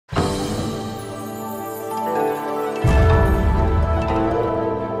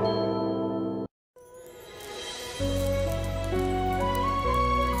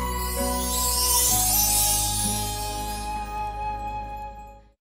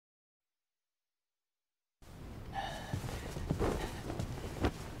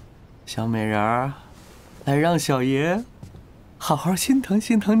小美人儿，来让小爷好好心疼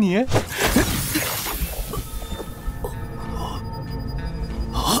心疼你。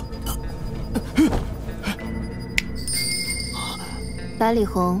百里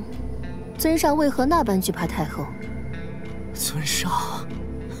红，尊上为何那般惧怕太后？尊上，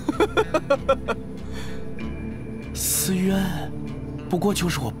司渊不过就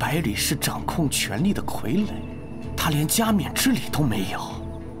是我百里氏掌控权力的傀儡，他连加冕之礼都没有，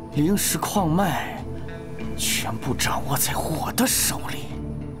灵石矿脉全部掌握在我的手里。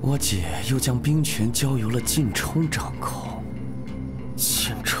我姐又将兵权交由了靳冲掌控，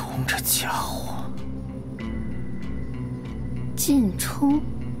靳冲这家伙。 靳冲，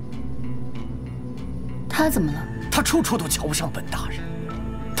他怎么了？他处处都瞧不上本大人，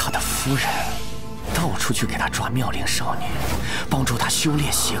他的夫人到处去给他抓妙龄少女，帮助他修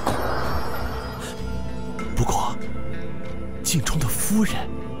炼邪功。不过，靳冲的夫人，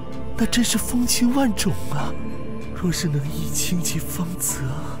那真是风情万种啊！若是能一倾其芳泽，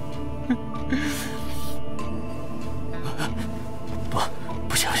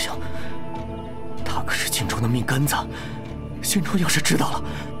不行，他可是靳冲的命根子。 靳冲要是知道了，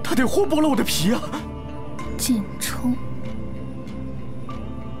他得活剥了我的皮啊！靳冲，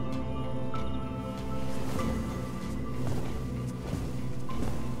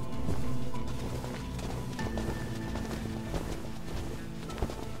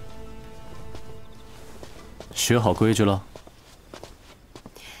学好规矩了。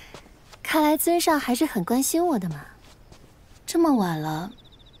看来尊上还是很关心我的嘛。这么晚了，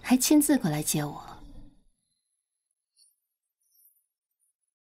还亲自过来接我。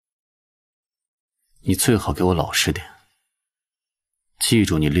 你最好给我老实点，记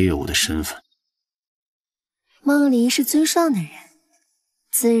住你猎物的身份。梦离是尊上的人，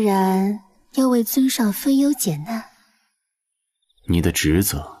自然要为尊上分忧解难。你的职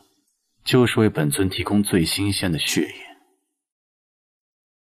责就是为本尊提供最新鲜的血液。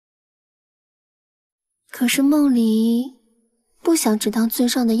可是梦离不想只当尊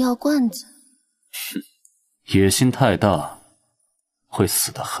上的药罐子。哼，野心太大，会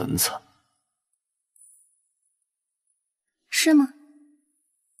死得很惨。 是吗？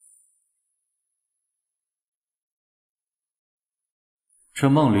这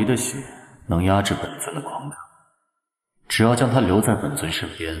梦离的血能压制本尊的狂热，只要将他留在本尊身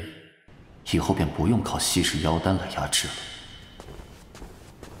边，以后便不用靠稀释妖丹来压制了。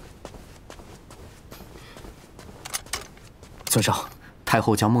尊上，太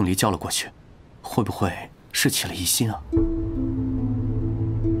后将梦离叫了过去，会不会是起了疑心啊？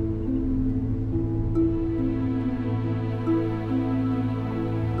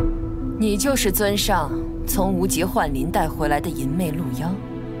 你就是尊上从无极幻林带回来的淫魅鹿妖？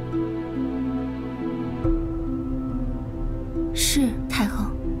是太后。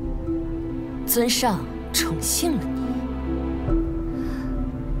尊上宠幸了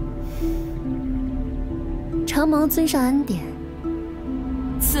你，承蒙尊上恩典，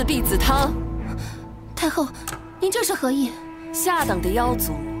赐婢子汤。太后，您这是何意？下等的妖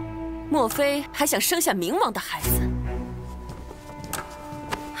族，莫非还想生下冥王的孩子？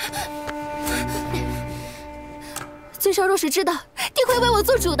 尊上若是知道，定会为我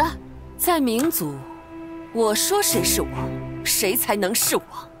做主的。在冥族，我说谁是王，谁才能是王。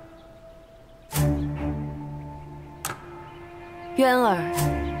渊儿，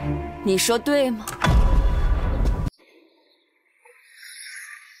你说对吗？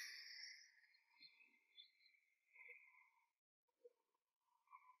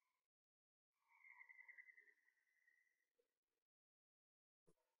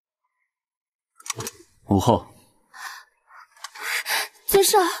母后。 尊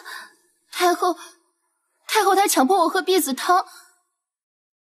上，太后她强迫我喝婢子汤。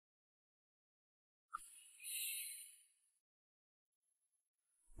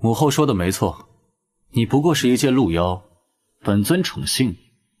母后说的没错，你不过是一介鹿妖，本尊宠幸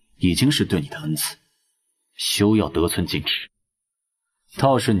你，已经是对你的恩赐，休要得寸进尺。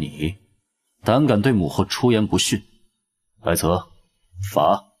倒是你，胆敢对母后出言不逊，来则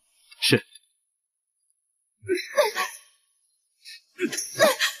罚。是。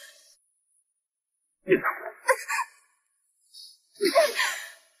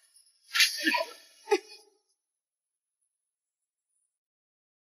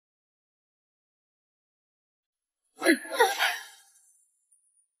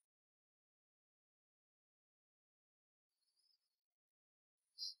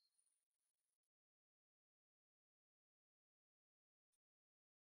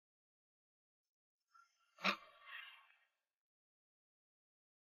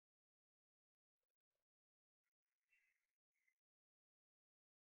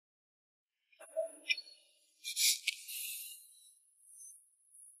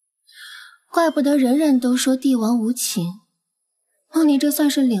怪不得人人都说帝王无情。梦里这算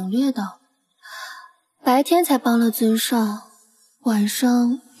是领略到，白天才帮了尊上，晚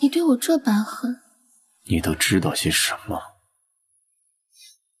上你对我这般狠。你都知道些什么？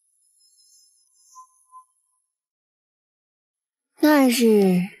那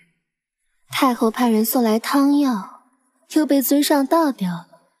日，太后派人送来汤药，又被尊上倒掉了，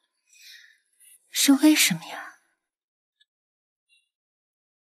是为什么呀？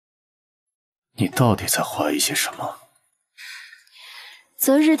你到底在怀疑些什么？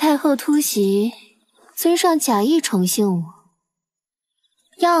昨日太后突袭，尊上假意宠幸我，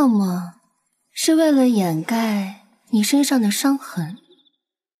要么是为了掩盖你身上的伤痕，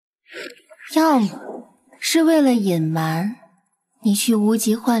要么是为了隐瞒你去无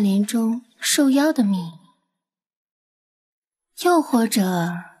极幻林中受妖的秘密，又或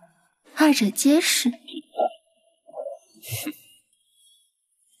者二者皆是。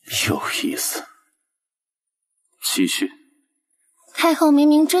有意思，继续。太后明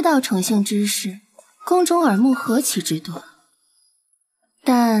明知道宠幸之事，宫中耳目何其之多，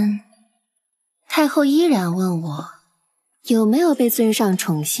但太后依然问我有没有被尊上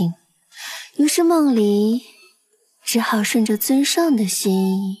宠幸，于是梦离只好顺着尊上的心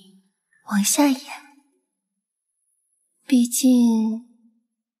意往下演。毕竟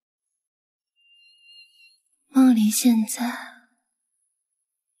梦离现在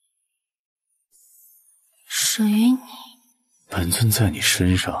属于你。本尊在你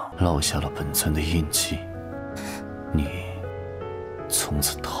身上烙下了本尊的印记，你从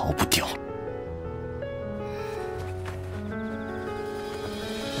此逃不掉了。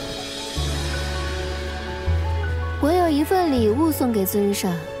我有一份礼物送给尊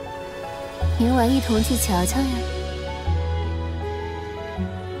上，明晚一同去瞧瞧呀。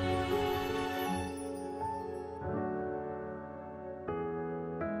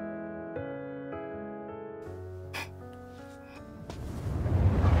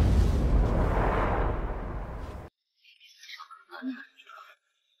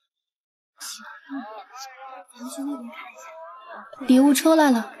礼物出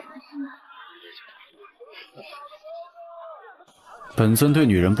来了。本尊对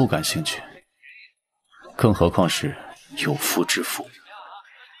女人不感兴趣，更何况是有妇之夫。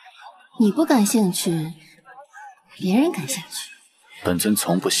你不感兴趣，别人感兴趣。本尊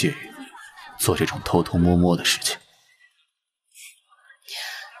从不屑于做这种偷偷摸摸的事情。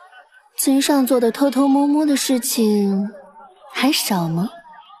尊上做的偷偷摸摸的事情还少吗？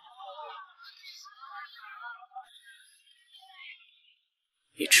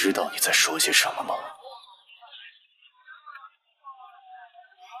你知道你在说些什么吗？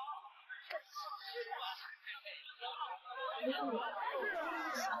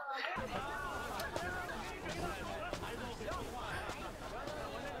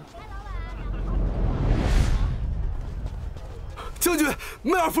将军，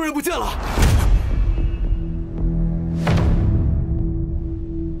梅尔夫人不见了。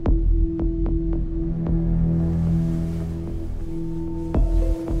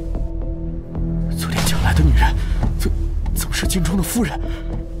昨天抢来的女人，怎么是京中的夫人？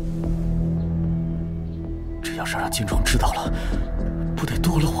这要是让京中知道了，不得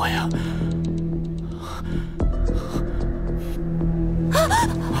剁了我呀！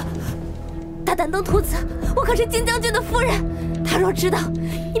大胆登徒子，我可是金将军的夫人，他若知道，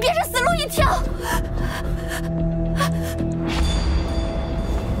你便是死路一条。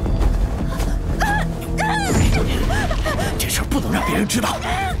这事不能让别人知道，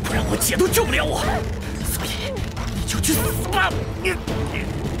不然我姐都救不了我。所以你就去死吧！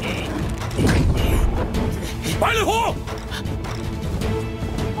百里红，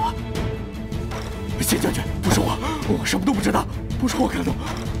谢将军，不是我什么都不知道，不是我干的。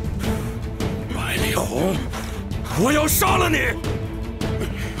百里红，我要杀了你！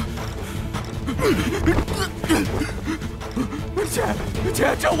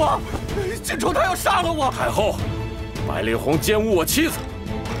姐，救我！京冲他要杀了我！太后，百里红奸污我妻子，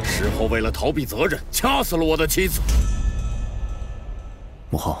事后为了逃避责任，掐死了我的妻子。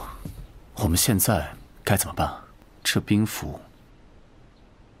母后，我们现在该怎么办？这兵符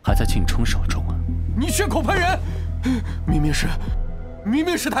还在靖冲手中啊！你血口喷人！明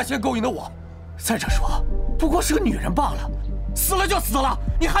明是他先勾引的我。再者说，不过是个女人罢了，死了就死了，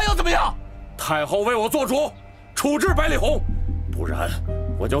你还要怎么样？太后为我做主，处置百里红，不然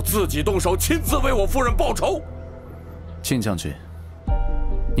我就自己动手，亲自为我夫人报仇。靖将军，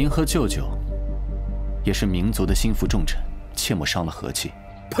您和舅舅也是冥族的心腹重臣，切莫伤了和气。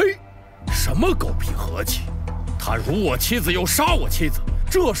呸！什么狗屁和气！他辱我妻子，又杀我妻子，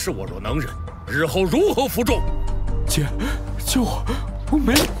这事我若能忍，日后如何服众？姐，救我！我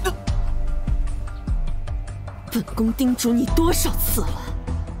没……本宫叮嘱你多少次了，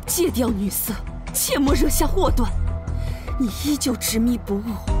戒掉女色，切莫惹下祸端。你依旧执迷不悟，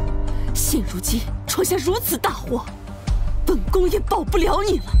现如今闯下如此大祸，本宫也保不了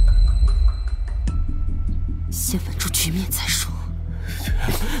你了。先稳住局面再说。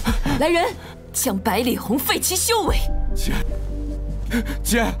来人，将百里红废其修为。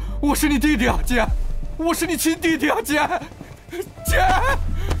姐，我是你弟弟啊，姐，我是你亲弟弟啊，姐，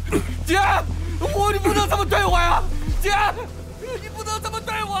你不能这么对我呀，姐，你不能这么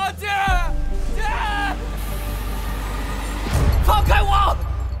对我，姐，放开我！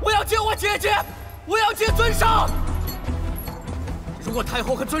我要见我姐姐，我要见尊上。如果太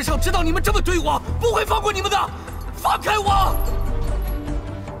后和尊上知道你们这么对我，不会放过你们的，放开我！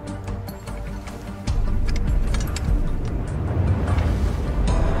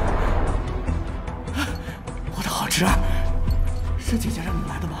我的好侄儿，是姐姐让你们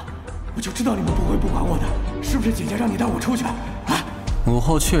来的吗？我就知道你们不会不管我的，是不是姐姐让你带我出去啊？母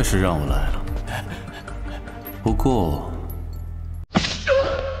后确实让我来了，不过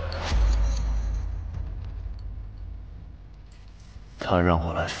她让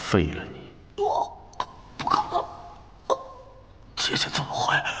我来废了你。不可能，姐姐怎么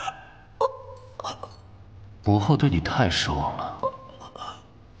会？母后对你太失望了，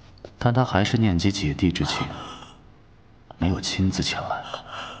但她还是念及姐弟之情，没有亲自前来。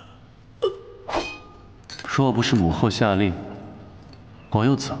若不是母后下令，我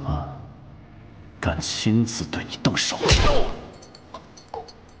又怎么敢亲自对你动手？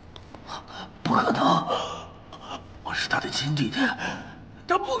不可能，我是他的亲弟弟，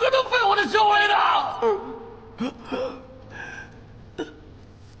他不可能废我的修为的。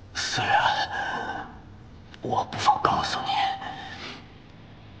虽然我不妨告诉你，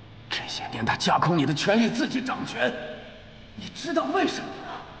这些年他架空你的权力，自己掌权，你知道为什么吗？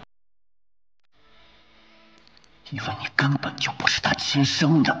因为你根本就不是他亲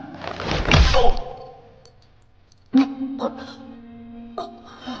生的。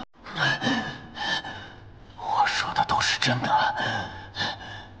我说的都是真的，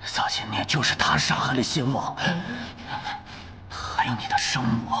撒些念就是他杀害了先王，还有你的生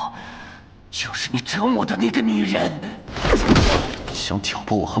母，就是你折磨的那个女人。想挑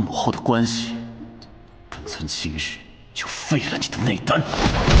拨我和母后的关系，本尊今日就废了你的内丹。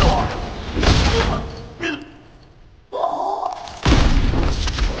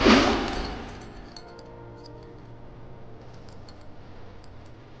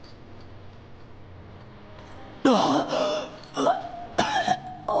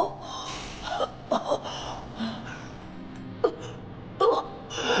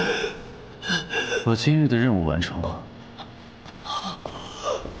我今日的任务完成了。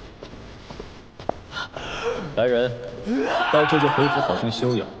来人，带舅舅回府好生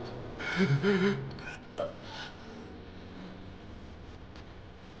休养。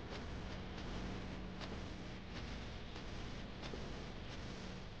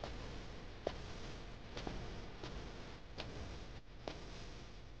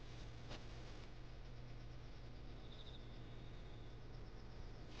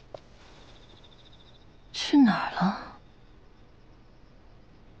去哪儿了？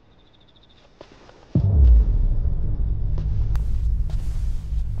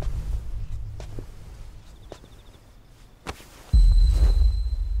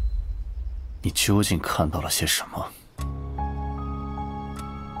你究竟看到了些什么？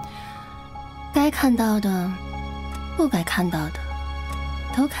该看到的，不该看到的，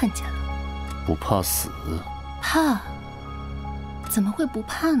都看见了。不怕死？怕？怎么会不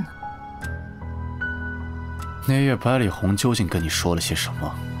怕呢？那夜百里红究竟跟你说了些什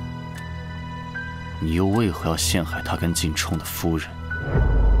么？你又为何要陷害他跟晋冲的夫人？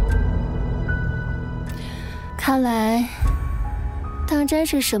看来，当真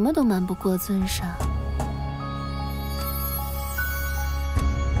是什么都瞒不过尊上。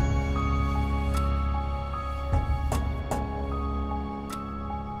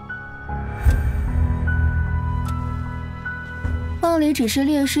梦里只是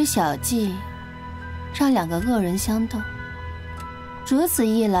略施小计，让两个恶人相斗，如此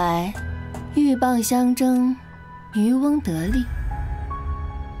一来，鹬蚌相争，渔翁得利。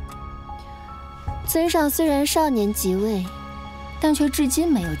尊上虽然少年即位，但却至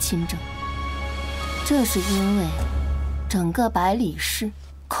今没有亲政，这是因为整个百里氏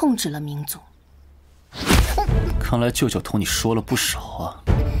控制了民族。看来舅舅同你说了不少啊。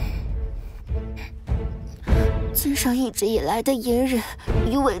尊上一直以来的隐忍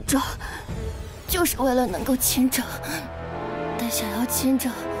与伪装，就是为了能够亲政。但想要亲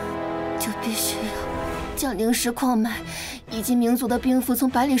政，就必须要将灵石矿脉以及民族的兵符从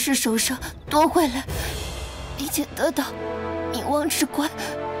百里氏手上夺回来，并且得到冥王之冠。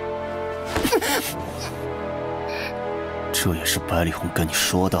这也是百里红跟你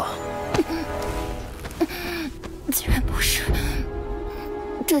说的？自然不是，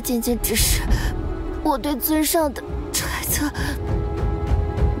这仅仅只是我对尊上的揣测。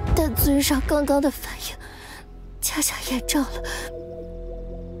但尊上刚刚的反应，恰恰验证了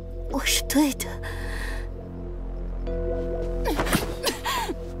我是对的。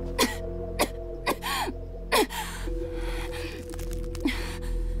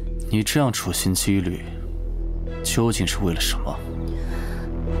你这样处心积虑，究竟是为了什么？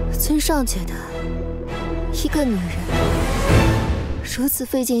尊上觉得，一个女人如此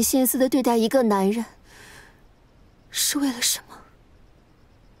费尽心思的对待一个男人，是为了什么？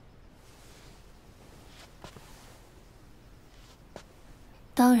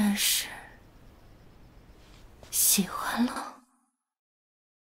当然是喜欢了。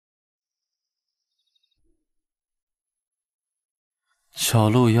小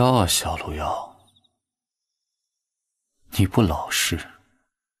鹿妖啊，小鹿妖，你不老实。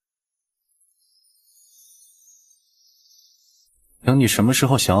等你什么时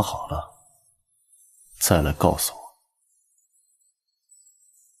候想好了，再来告诉我。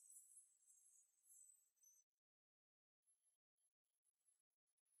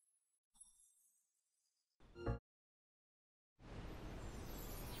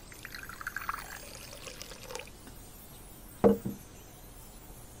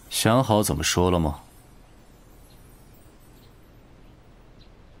想好怎么说了吗？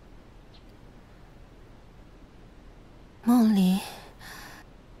梦离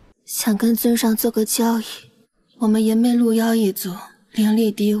想跟尊上做个交易，我们颜媚鹿妖一族灵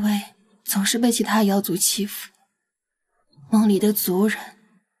力低微，总是被其他妖族欺负。梦离的族人、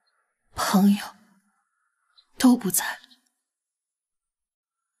朋友都不在了，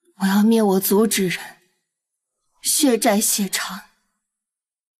我要灭我族之人，血债血偿。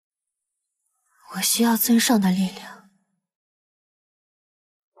我需要尊上的力量。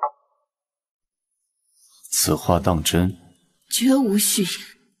此话当真？绝无虚言。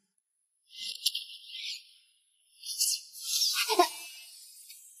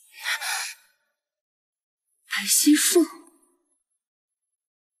白皙树，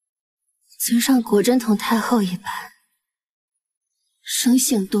尊上果真同太后一般，生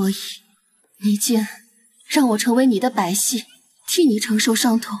性多疑。你竟让我成为你的百戏，替你承受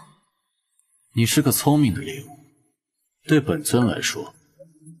伤痛。你是个聪明的猎物，对本尊来说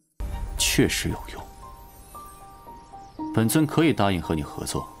确实有用。本尊可以答应和你合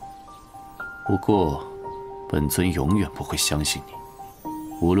作，不过本尊永远不会相信你，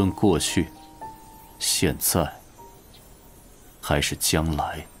无论过去、现在还是将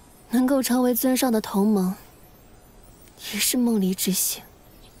来。能够成为尊上的同盟，也是梦离之幸。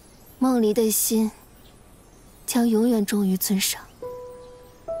梦离的心将永远忠于尊上，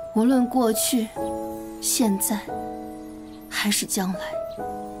无论过去、现在还是将来。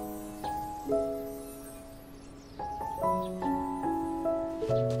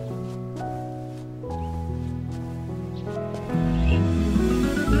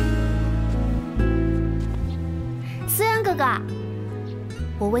思源哥哥，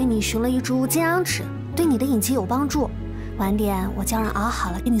我为你寻了一株金阳纸，对你的引期有帮助。晚点我叫人熬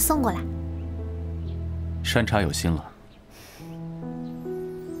好了给你送过来。山茶有心了。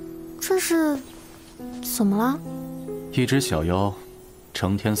这是怎么了？一只小妖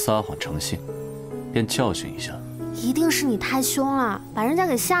成天撒谎成性，便教训一下。一定是你太凶了，把人家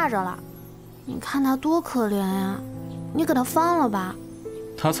给吓着了。你看他多可怜呀，你给他放了吧。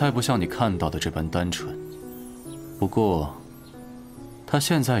他才不像你看到的这般单纯。不过，他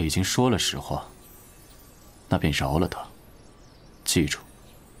现在已经说了实话，那便饶了他。记住，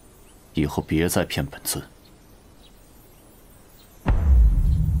以后别再骗本尊。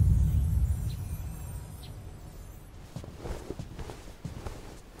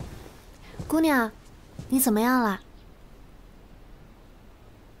姑娘，你怎么样了？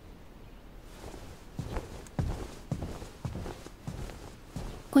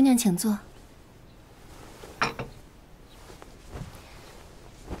姑娘请坐。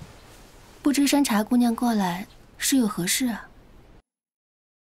不知山茶姑娘过来是有何事啊？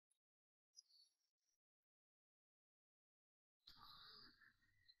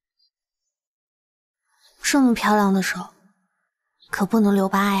这么漂亮的手，可不能留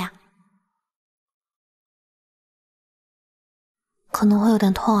疤呀。可能会有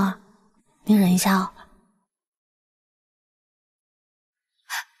点痛啊，你忍一下哦。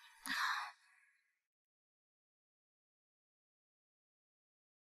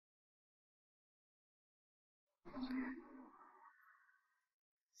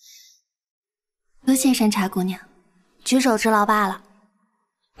多谢山茶姑娘，举手之劳罢了。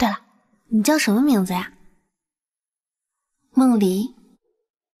对了，你叫什么名字呀？梦离。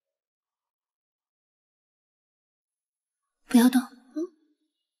不要动。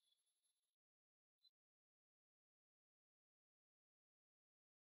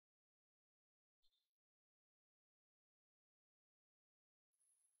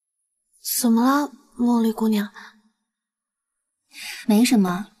怎么了，梦离姑娘？没什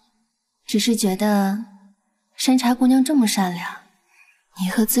么，只是觉得山茶姑娘这么善良，你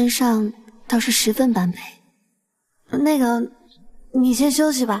和尊上倒是十分般配。那个，你先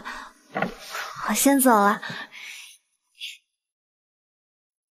休息吧，我先走了。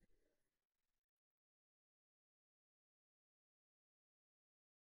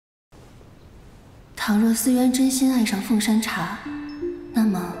倘若司渊真心爱上凤山茶，那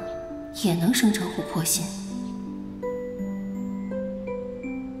么也能生成琥珀心。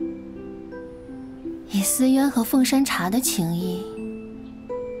以司渊和凤山茶的情谊，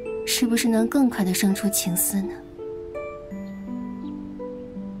是不是能更快地生出情丝呢？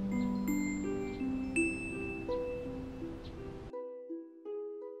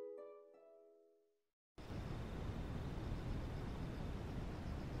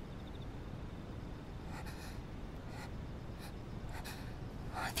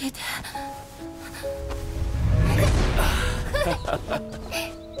爹爹，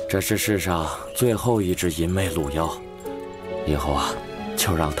这是世上最后一只银魅鹿妖，以后啊，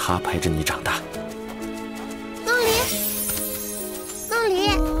就让它陪着你长大。梦离，梦离，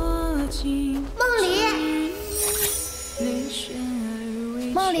梦离，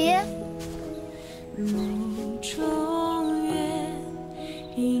梦离。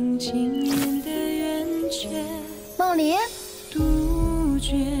梦离。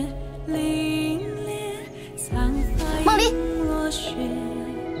梦离，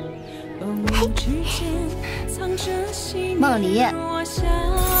梦离，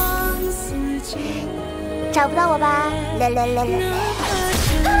找不到我吧？来来来来来！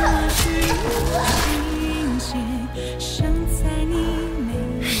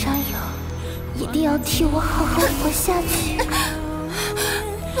商友，一定要替我好好活下去。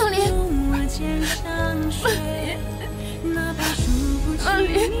梦离，梦离，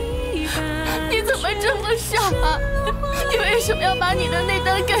你怎么这么傻？你为什么要把你的那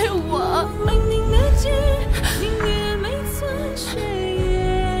单给我？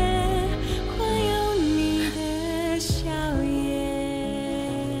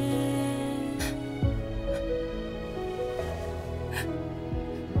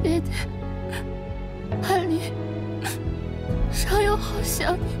爹爹，安离，商友好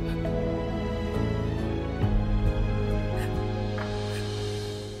想你们。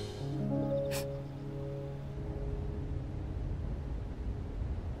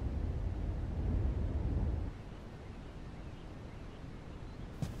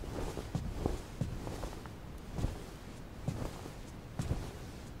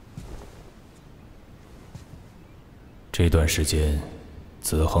这段时间，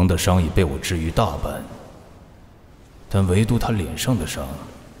子恒的伤已被我治愈大半，但唯独他脸上的伤，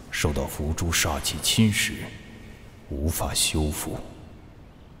受到伏诛煞气侵蚀，无法修复。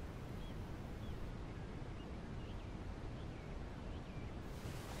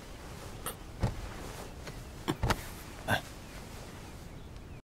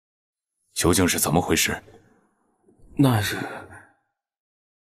究竟是怎么回事？那是……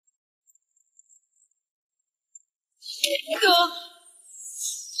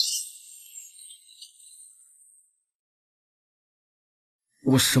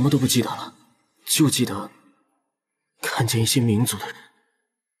我什么都不记得了，就记得看见一些民族的人。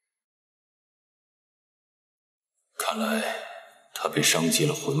看来他被伤及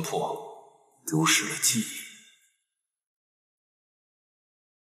了魂魄，丢失了记忆。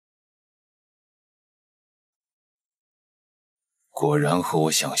果然和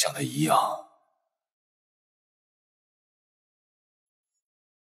我想象的一样。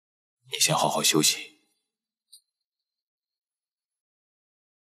你先好好休息。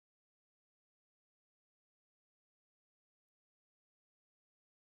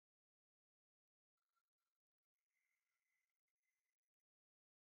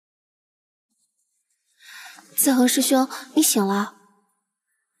子恒师兄，你醒了。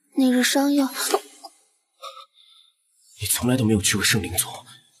那日商幼，你从来都没有去过圣灵族，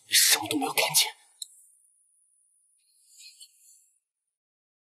你什么都没有看见。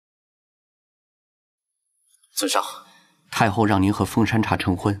尊上，太后让您和凤山茶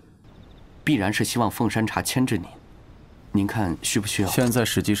成婚，必然是希望凤山茶牵制您。您看需不需要？现在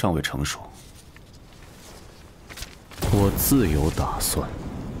时机尚未成熟，我自有打算。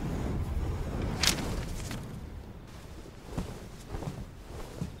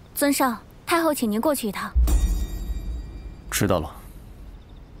尊上，太后请您过去一趟。知道了。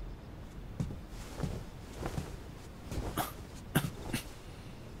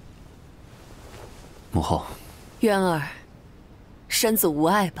母后，渊儿，身子无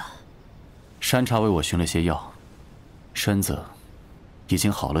碍吧？山茶为我寻了些药，身子已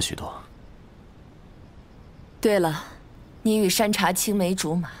经好了许多。对了，你与山茶青梅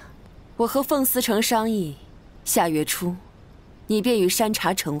竹马，我和凤思成商议，下月初，你便与山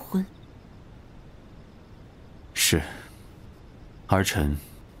茶成婚。是，儿臣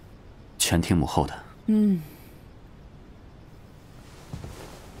全听母后的。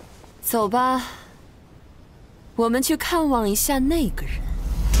走吧，我们去看望一下那个人。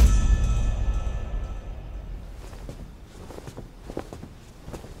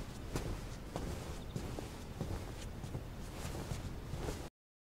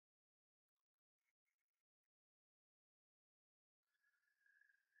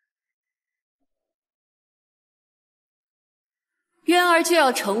渊儿就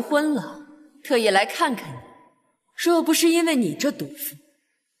要成婚了，特意来看看你。若不是因为你这毒妇，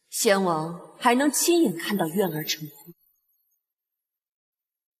先王还能亲眼看到渊儿成婚。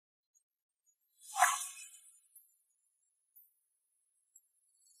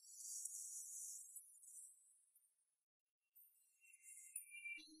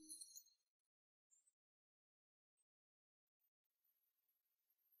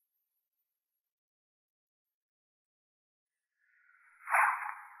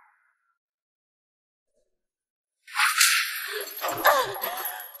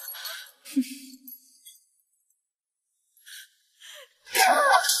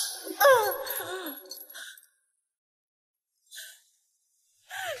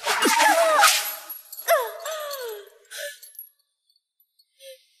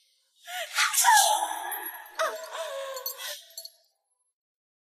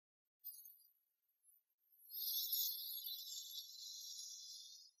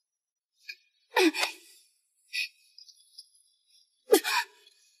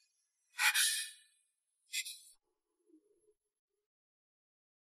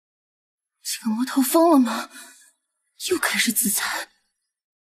这个魔头疯了吗？又开始自残。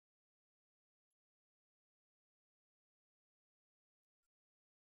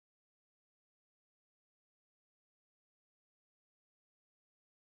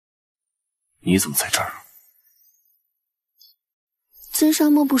你怎么在这儿？尊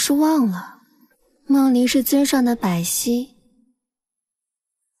上莫不是忘了，梦离是尊上的百息，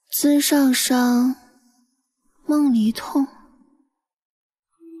尊上伤，梦离痛。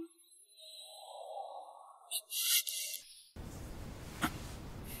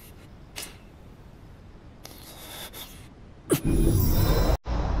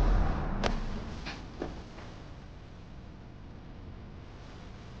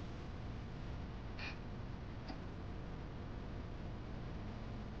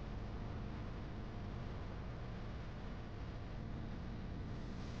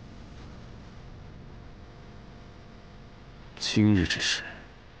今日之事，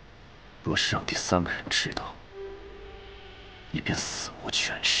若是让第三个人知道，你便死无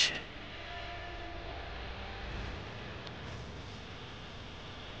全尸。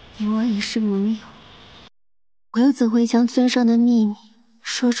我已是盟友，我又怎会将尊上的秘密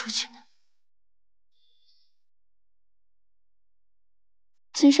说出去呢？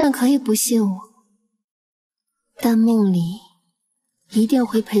尊上可以不信我，但梦离一定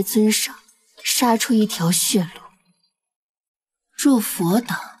会陪尊上杀出一条血路。若佛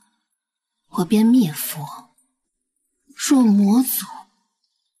党，我便灭佛；若魔族，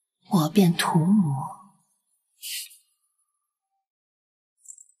我便屠魔。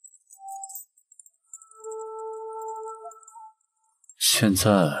现在，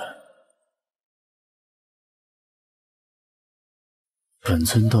本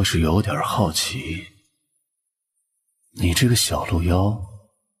尊倒是有点好奇，你这个小鹿妖，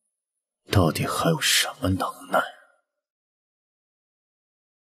到底还有什么能耐？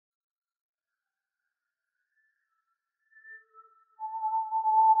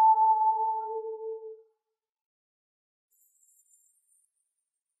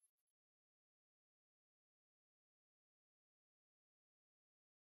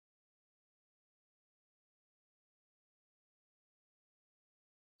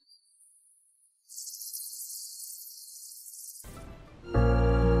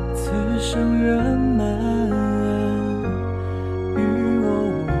此生圆满与我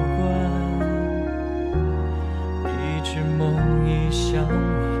无关，一直梦一向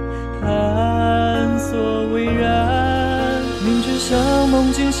往，探索未然。明知像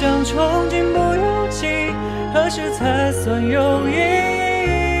梦境像憧憬不由己，何时才算有意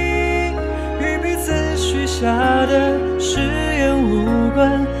义？下的誓言无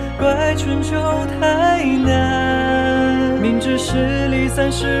关，怪春秋太难。明知是离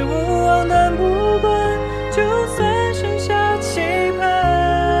散是无望，但不管，就算剩下期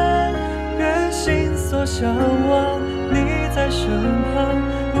盼。愿心所向往，你在身旁，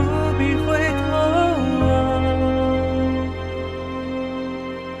不必回头望。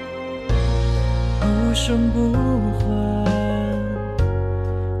不声不还，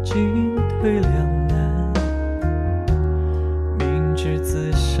进退两难。明知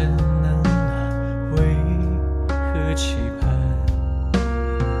自身能暖，为何期盼？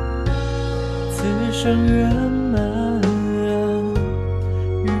此生圆满，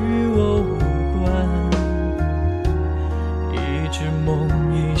与我无关。一直梦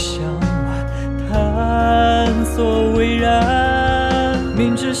已相伴，探索未然。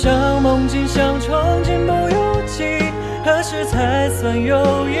明知像梦境像憧憬不由己，何时才算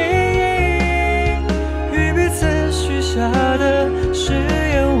有意义？与彼此许下的誓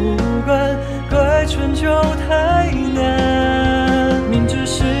言无关，怪春秋太难。明知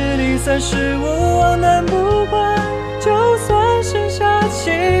是离散是无望，但不管，就算剩下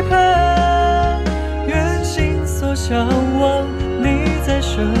期盼。愿心所向往，你在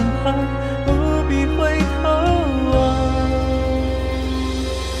身旁，不必回头望。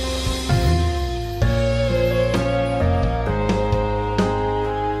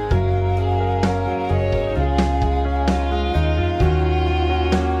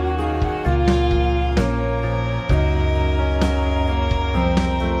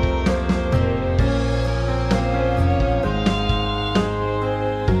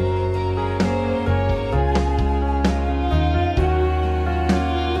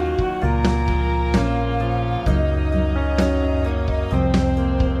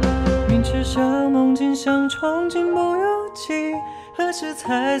像梦境像憧憬不由己，何时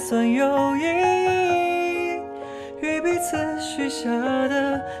才算有意义？与彼此许下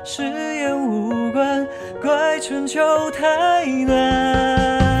的誓言无关，怪春秋太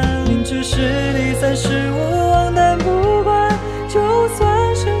难。明知是离散是无望，但不管，就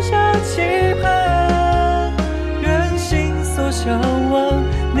算剩下期盼。愿心所向